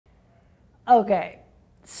Okay,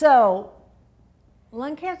 so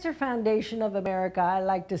Lung Cancer Foundation of America, I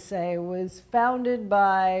like to say, was founded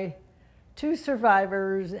by two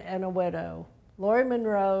survivors and a widow, Lori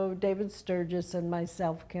Monroe, David Sturgis, and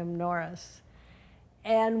myself, Kim Norris.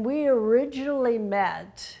 And we originally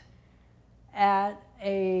met at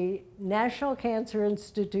a National Cancer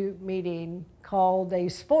Institute meeting called a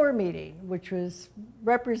SPORE meeting, which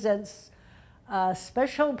represents a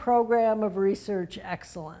special program of research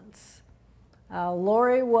excellence.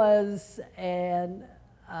 Lori was a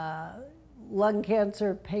lung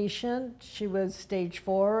cancer patient. She was stage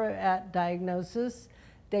 4 at diagnosis.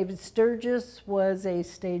 David Sturgis was a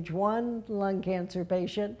stage 1 lung cancer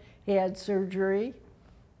patient. He had surgery,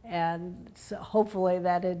 and so hopefully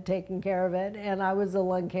that had taken care of it. And I was a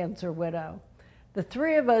lung cancer widow. The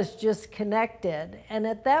three of us just connected. And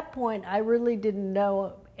at that point, I really didn't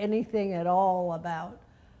know anything at all about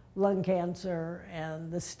lung cancer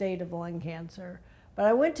and the state of lung cancer. But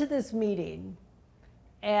I went to this meeting,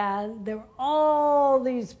 and there were all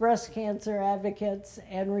these breast cancer advocates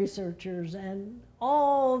and researchers, and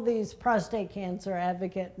all these prostate cancer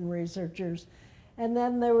advocate and researchers. And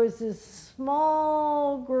then there was this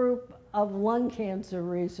small group of lung cancer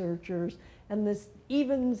researchers and this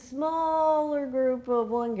even smaller group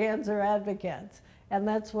of lung cancer advocates. And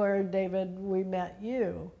that's where, David, we met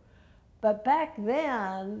you. But back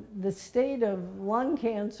then, the state of lung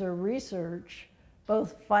cancer research,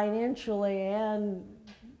 both financially and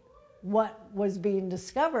what was being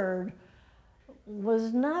discovered,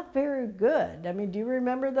 was not very good. I mean, do you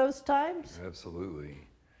remember those times? Absolutely.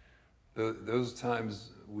 Those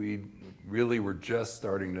times we really were just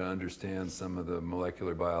starting to understand some of the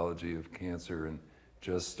molecular biology of cancer and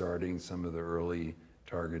just starting some of the early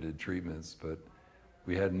targeted treatments, but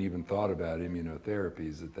we hadn't even thought about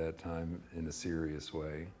immunotherapies at that time in a serious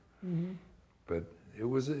way. Mm-hmm. But it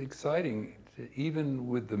was exciting, even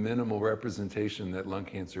with the minimal representation that lung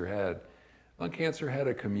cancer had. Lung cancer had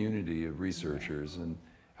a community of researchers, and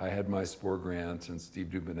I had my SPORE grant, and Steve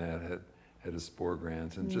Dubinat had a SPORE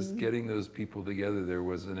grant, and just getting those people together, there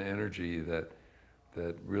was an energy that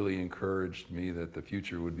really encouraged me that the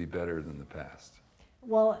future would be better than the past.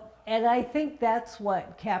 Well, and I think that's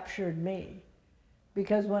what captured me.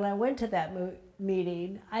 Because when I went to that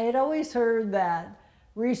meeting, I had always heard that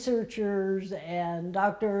researchers and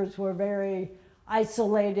doctors were very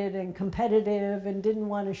isolated and competitive and didn't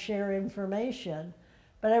want to share information.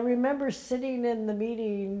 But I remember sitting in the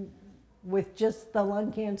meeting with just the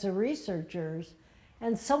lung cancer researchers,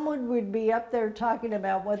 and someone would be up there talking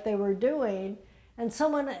about what they were doing, and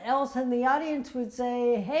someone else in the audience would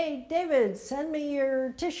say, "Hey, David, send me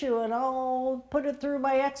your tissue and I'll put it through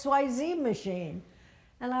my XYZ machine."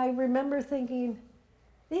 And I remember thinking,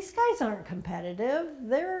 these guys aren't competitive.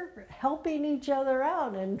 They're helping each other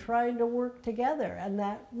out and trying to work together. And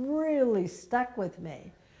that really stuck with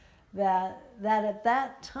me, that at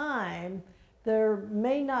that time, there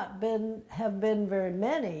may not have been very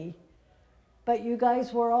many, but you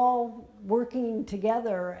guys were all working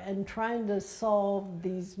together and trying to solve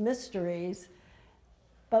these mysteries.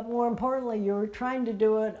 But more importantly, you were trying to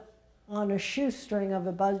do it on a shoestring of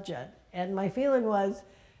a budget. And my feeling was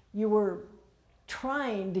you were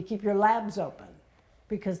trying to keep your labs open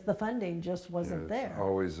because the funding just wasn't there.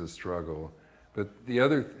 Always a struggle. But the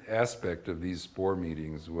other aspect of these SPORE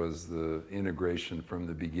meetings was the integration from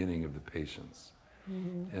the beginning of the patients.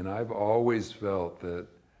 Mm-hmm. And I've always felt that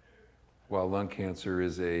while lung cancer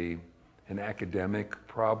is an academic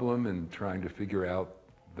problem and trying to figure out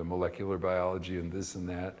the molecular biology and this and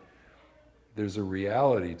that, there's a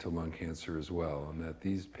reality to lung cancer as well, and that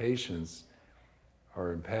these patients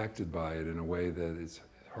are impacted by it in a way that it's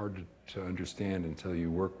hard to understand until you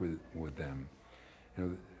work with them. You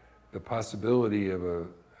know, the possibility of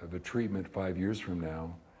a treatment 5 years from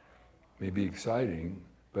now may be exciting,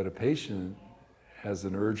 but a patient has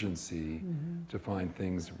an urgency to find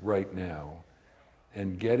things right now,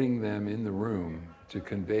 and getting them in the room to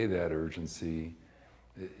convey that urgency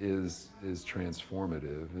is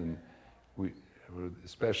transformative. And we,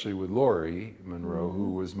 especially with Lori Monroe,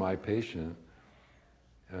 who was my patient,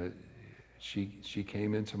 she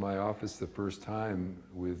came into my office the first time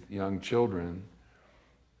with young children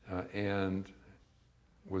and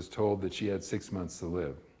was told that she had 6 months to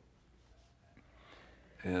live.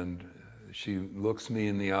 And she looks me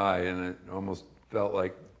in the eye, and it almost felt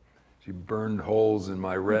like she burned holes in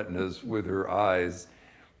my retinas with her eyes,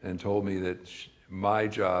 and told me that my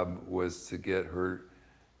job was to get her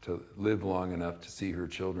to live long enough to see her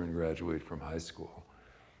children graduate from high school.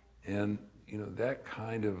 And you know, that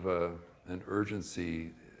kind of an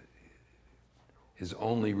urgency is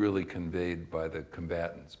only really conveyed by the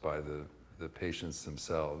combatants, by the the patients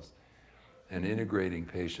themselves. And integrating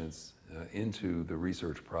patients into the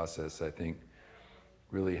research process, I think,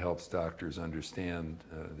 really helps doctors understand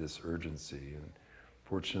this urgency. And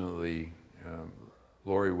fortunately,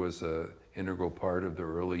 Lori was an integral part of the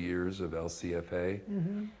early years of LCFA,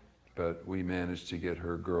 but we managed to get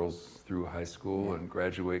her girls through high school and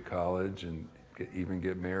graduate college and even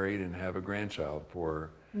get married and have a grandchild for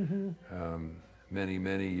many,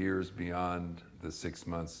 many years beyond the 6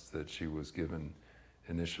 months that she was given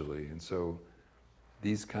initially. And so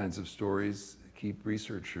these kinds of stories keep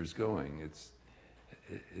researchers going.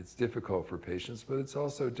 It's difficult for patients, but it's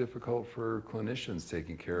also difficult for clinicians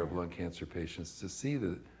taking care of lung cancer patients to see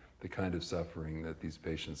the kind of suffering that these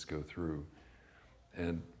patients go through,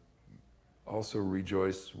 and also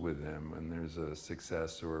rejoice with them when there's a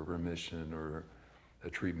success or a remission or a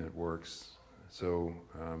treatment works. So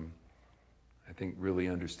I think really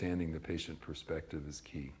understanding the patient perspective is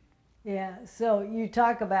key. Yeah, so you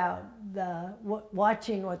talk about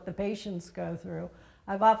watching what the patients go through.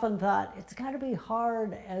 I've often thought it's got to be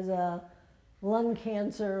hard as a lung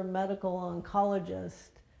cancer medical oncologist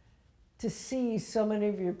to see so many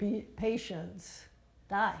of your patients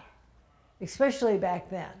die, especially back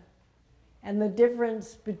then. And the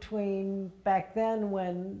difference between back then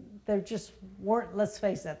when there just weren't, let's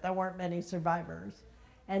face it, there weren't many survivors.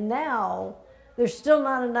 And now there's still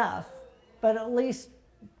not enough, but at least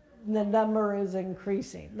the number is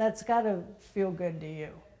increasing. That's got to feel good to you.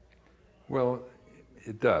 Well,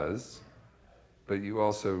 it does, but you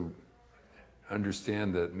also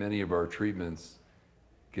understand that many of our treatments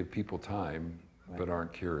give people time, but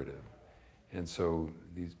aren't curative. And so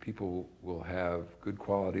these people will have good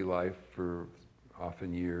quality life for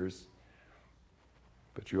often years,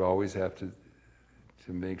 but you always have to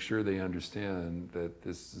make sure they understand that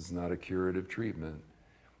this is not a curative treatment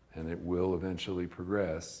and it will eventually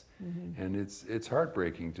progress. And it's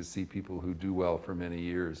heartbreaking to see people who do well for many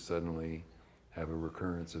years suddenly have a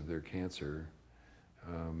recurrence of their cancer.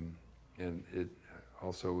 And it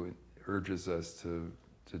also urges us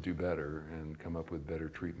to do better and come up with better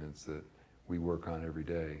treatments that we work on every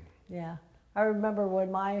day. Yeah, I remember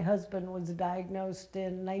when my husband was diagnosed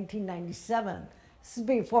in 1997. This is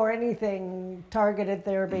before anything, targeted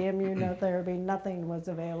therapy, immunotherapy, nothing was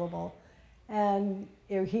available. And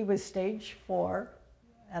he was stage 4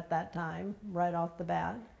 at that time, right off the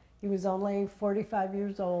bat. He was only 45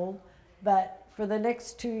 years old, but for the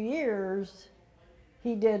next 2 years,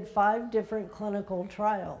 he did 5 different clinical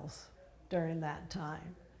trials during that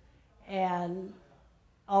time. And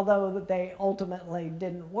although they ultimately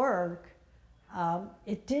didn't work,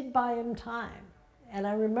 it did buy him time. And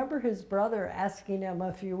I remember his brother asking him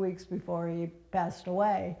a few weeks before he passed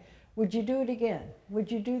away, would you do it again? Would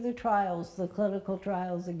you do the trials, the clinical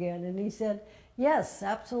trials again? And he said, yes,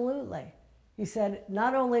 absolutely. He said,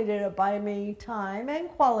 not only did it buy me time and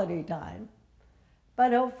quality time,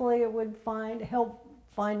 but hopefully it would help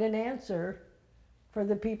find an answer for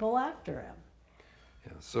the people after him.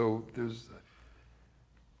 Yeah, so there's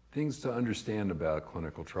things to understand about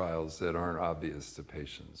clinical trials that aren't obvious to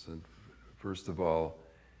patients. And first of all,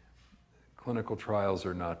 clinical trials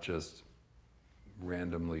are not just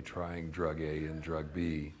randomly trying drug A and drug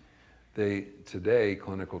B. Today,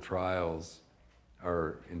 clinical trials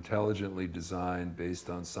are intelligently designed based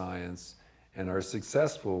on science and are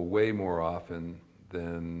successful way more often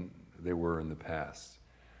than they were in the past.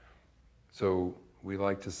 So we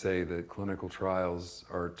like to say that clinical trials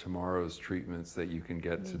are tomorrow's treatments that you can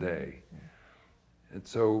get today. And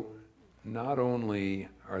so not only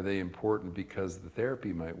are they important because the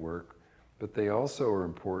therapy might work, but they also are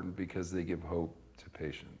important because they give hope to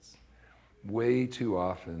patients. Way too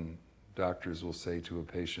often, doctors will say to a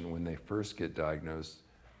patient when they first get diagnosed,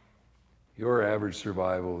 your average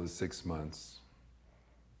survival is 6 months,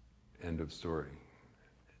 end of story.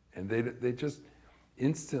 And they just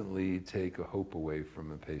instantly take a hope away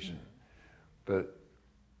from a patient. But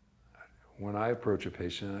when I approach a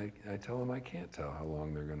patient, I tell them I can't tell how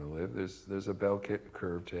long they're going to live. There's a bell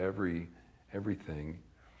curve to everything.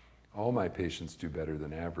 All my patients do better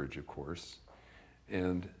than average, of course.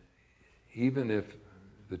 And even if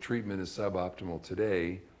the treatment is suboptimal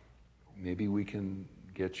today, maybe we can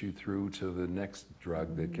get you through to the next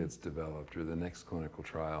drug that gets developed or the next clinical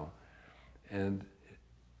trial. And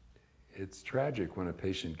it's tragic when a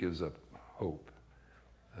patient gives up hope.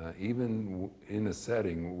 Even in a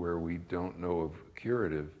setting where we don't know of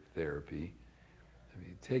curative therapy, I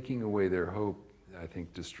mean, taking away their hope, I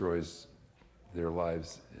think, destroys their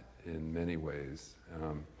lives in many ways.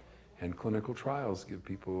 And clinical trials give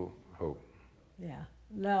people hope. Yeah,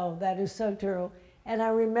 no, that is so true. And I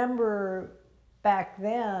remember back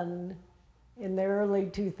then, in the early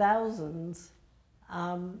 2000s,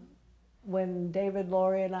 when David,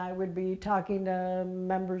 Lori, and I would be talking to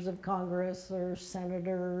members of Congress or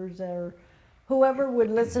senators or whoever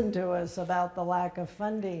would listen to us about the lack of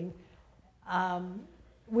funding,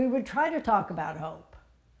 we would try to talk about hope.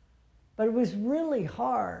 But it was really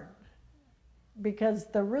hard because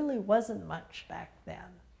there really wasn't much back then.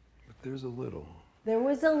 But there's a little. There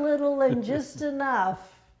was a little and just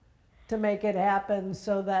enough to make it happen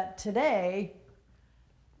so that today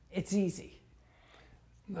it's easy.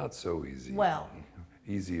 Not so easy. Well,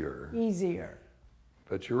 easier. Easier.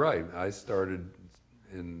 But you're right. I started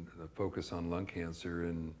in the focus on lung cancer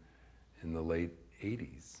in the late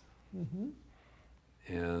 80s. Mm-hmm.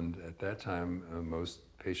 And at that time, most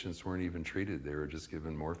patients weren't even treated. They were just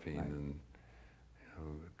given morphine and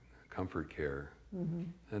comfort care. Mm-hmm.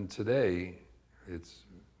 And today, it's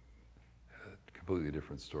a completely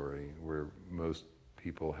different story where most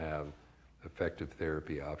people have effective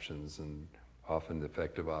therapy options and often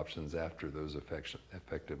effective options after those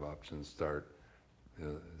effective options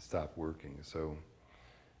stop working. So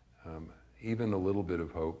even a little bit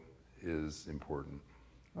of hope is important.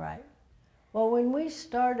 Right. Well, when we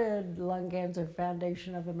started Lung Cancer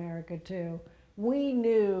Foundation of America too, we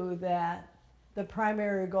knew that the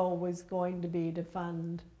primary goal was going to be to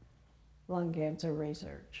fund lung cancer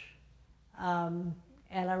research.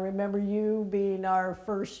 And I remember you being our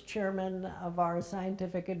first chairman of our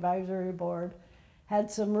scientific advisory board,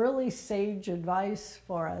 had some really sage advice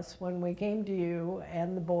for us when we came to you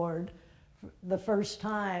and the board the first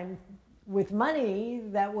time with money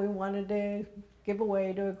that we wanted to give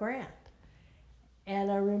away to a grant.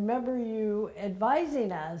 And I remember you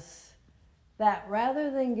advising us that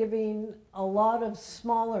rather than giving a lot of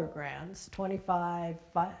smaller grants, $25,000,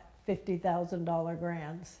 $50,000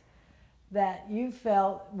 grants, that you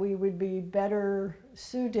felt we would be better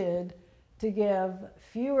suited to give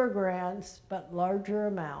fewer grants but larger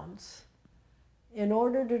amounts in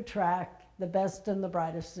order to attract the best and the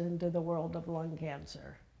brightest into the world of lung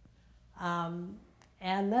cancer.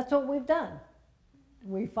 And that's what we've done.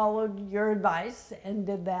 We followed your advice and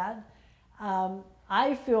did that.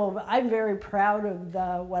 I feel I'm very proud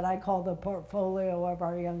of what I call the portfolio of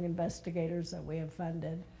our young investigators that we have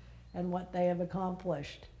funded and what they have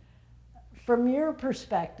accomplished. From your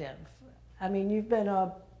perspective, I mean, you've been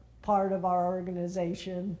a part of our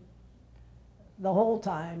organization the whole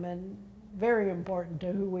time and very important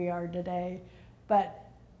to who we are today, but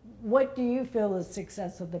what do you feel the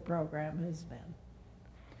success of the program has been?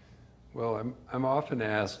 Well, I'm often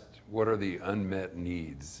asked, what are the unmet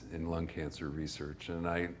needs in lung cancer research? And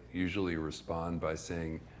I usually respond by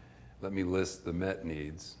saying, let me list the met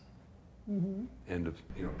needs, end of,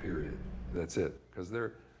 period. That's it. Because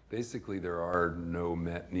basically there are no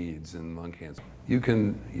met needs in lung cancer. You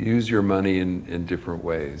can use your money in different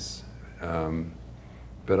ways.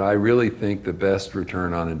 But I really think the best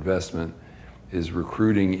return on investment is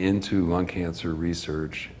recruiting into lung cancer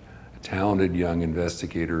research a talented young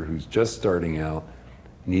investigator who's just starting out,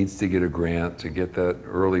 needs to get a grant to get that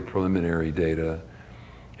early preliminary data.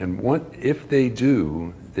 And if they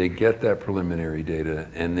do, they get that preliminary data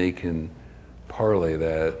and they can parlay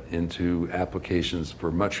that into applications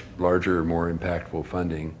for much larger, more impactful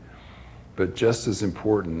funding. But just as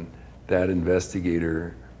important, that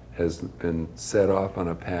investigator has been set off on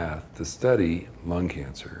a path to study lung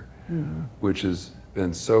cancer, which has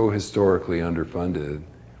been so historically underfunded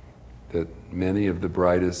that many of the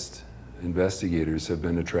brightest investigators have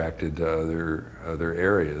been attracted to other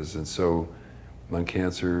areas. And so lung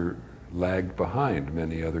cancer lagged behind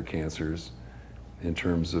many other cancers in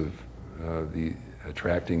terms of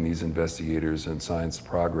attracting these investigators and science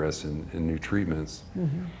progress in new treatments.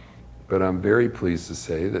 But I'm very pleased to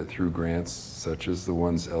say that through grants such as the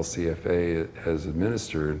ones LCFA has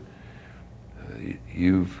administered,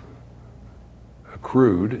 you've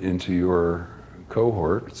accrued into your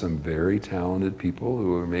cohort some very talented people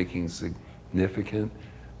who are making significant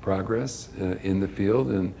progress in the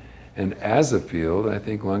field. And as a field, I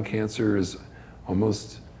think lung cancer is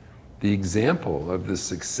almost the example of the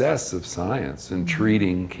success of science in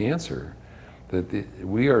treating cancer. That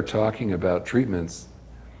we are talking about treatments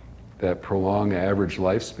that prolong average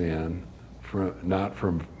lifespan, not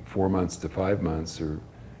from 4 months to 5 months, or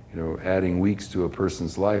adding weeks to a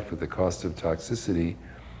person's life at the cost of toxicity.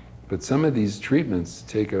 But some of these treatments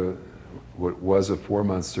take what was a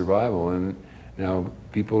 4-month survival, and now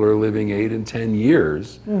people are living 8 and 10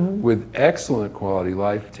 years with excellent quality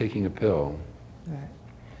life taking a pill. Right.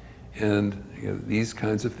 And these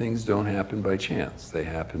kinds of things don't happen by chance. They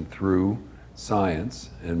happen through science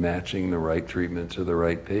and matching the right treatment to the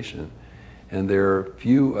right patient. And there are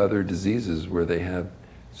few other diseases where they have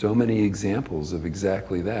so many examples of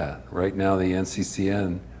exactly that. Right now, the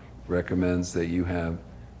NCCN recommends that you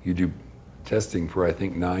do testing for, I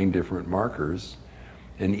think, 9 different markers,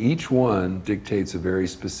 and each one dictates a very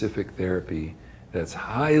specific therapy that's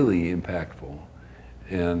highly impactful.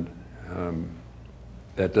 And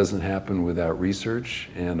that doesn't happen without research,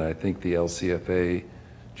 and I think the LCFA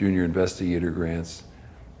Junior Investigator grants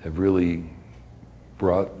have really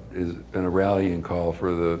been a rallying call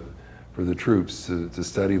for the troops to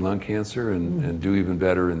study lung cancer and do even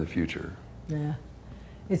better in the future. Yeah.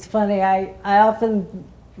 It's funny, I often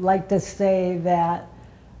like to say that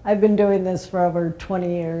I've been doing this for over 20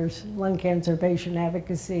 years, lung cancer patient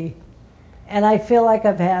advocacy, and I feel like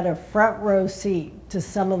I've had a front row seat to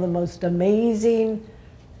some of the most amazing,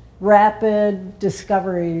 rapid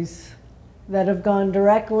discoveries that have gone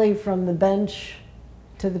directly from the bench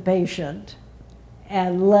to the patient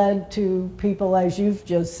and led to people, as you've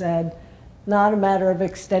just said, not a matter of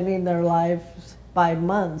extending their lives by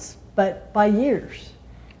months, but by years.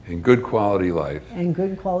 And good quality life. And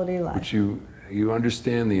good quality life. But you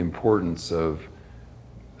understand the importance of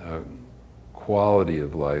quality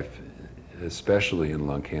of life, especially in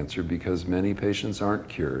lung cancer, because many patients aren't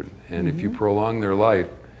cured. And if you prolong their life,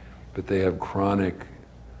 but they have chronic,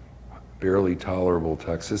 barely tolerable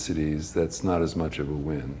toxicities, that's not as much of a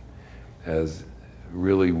win as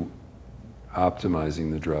really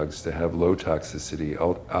optimizing the drugs to have low toxicity,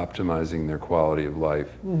 optimizing their quality of life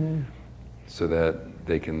so that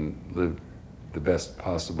they can live the best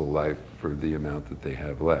possible life for the amount that they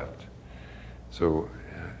have left. So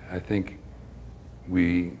I think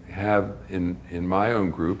we have, in my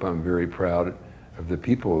own group, I'm very proud of the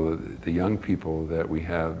people, the young people that we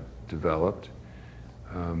have developed,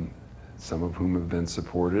 some of whom have been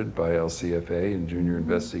supported by LCFA and Junior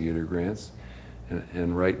Investigator grants.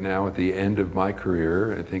 And right now, at the end of my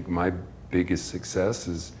career, I think my biggest success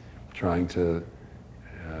is trying to,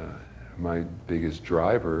 my biggest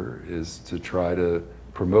driver is to try to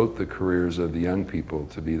promote the careers of the young people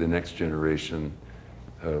to be the next generation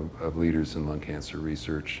of leaders in lung cancer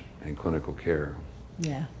research and clinical care.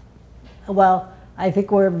 Yeah. Well, I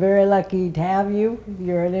think we're very lucky to have you.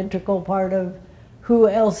 You're an integral part of who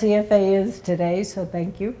LCFA is today, so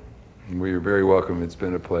thank you. Well, you're very welcome. It's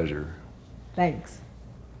been a pleasure. Thanks.